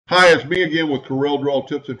Hi, it's me again with Corel Draw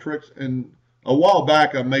Tips and Tricks. And a while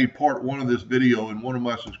back, I made part one of this video, and one of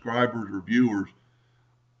my subscribers or viewers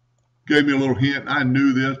gave me a little hint. I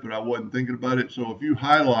knew this, but I wasn't thinking about it. So if you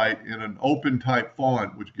highlight in an open type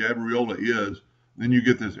font, which Gabriola is, then you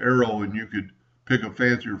get this arrow and you could pick a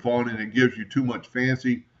fancier font, and it gives you too much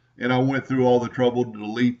fancy. And I went through all the trouble to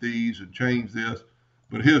delete these and change this.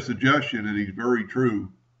 But his suggestion, and he's very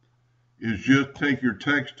true, is just take your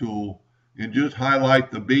text tool and just highlight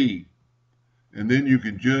the B, and then you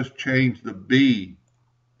can just change the B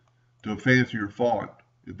to a fancier font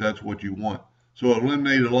if that's what you want. So it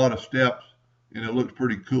eliminated a lot of steps, and it looks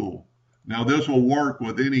pretty cool. Now this will work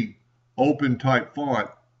with any open type font,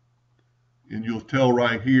 and you'll tell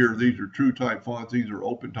right here these are true type fonts, these are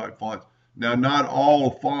open type fonts. Now not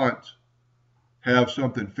all fonts have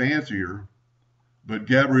something fancier, but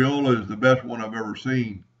Gabriola is the best one I've ever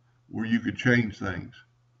seen where you could change things.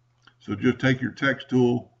 So just take your text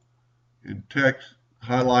tool and text,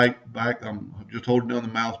 highlight back. I'm just holding down the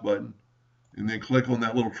mouse button, and then click on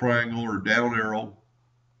that little triangle or down arrow.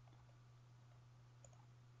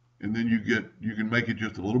 And then you can make it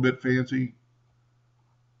just a little bit fancy.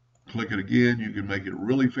 Click it again, you can make it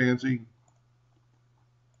really fancy.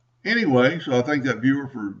 Anyway, so I thank that viewer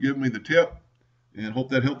for giving me the tip, and hope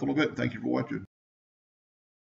that helped a little bit. Thank you for watching.